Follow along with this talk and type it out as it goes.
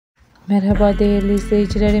Merhaba değerli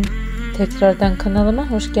izleyicilerim. Tekrardan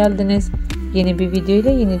kanalıma hoş geldiniz. Yeni bir video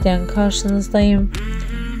ile yeniden karşınızdayım.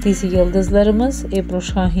 Dizi yıldızlarımız Ebru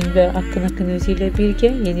Şahin ve Akın Akınözü ile birlikte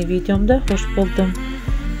yeni videomda hoş buldum.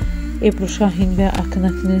 Ebru Şahin ve Akın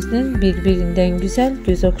Akınözünün birbirinden güzel,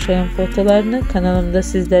 göz okşayan fotolarını kanalımda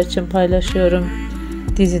sizler için paylaşıyorum.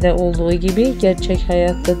 Dizide olduğu gibi gerçek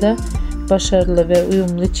hayatta da başarılı ve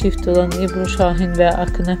uyumlu çift olan Ebru Şahin ve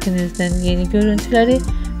Akın Akınözünün yeni görüntüleri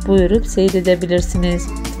buyurup seyredebilirsiniz.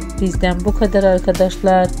 Bizden bu kadar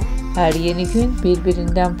arkadaşlar. Her yeni gün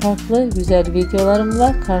birbirinden farklı güzel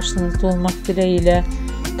videolarımla karşınızda olmak dileğiyle.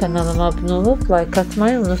 Kanalıma abone olup like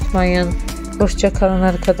atmayı unutmayın. Hoşça kalın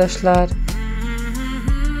arkadaşlar.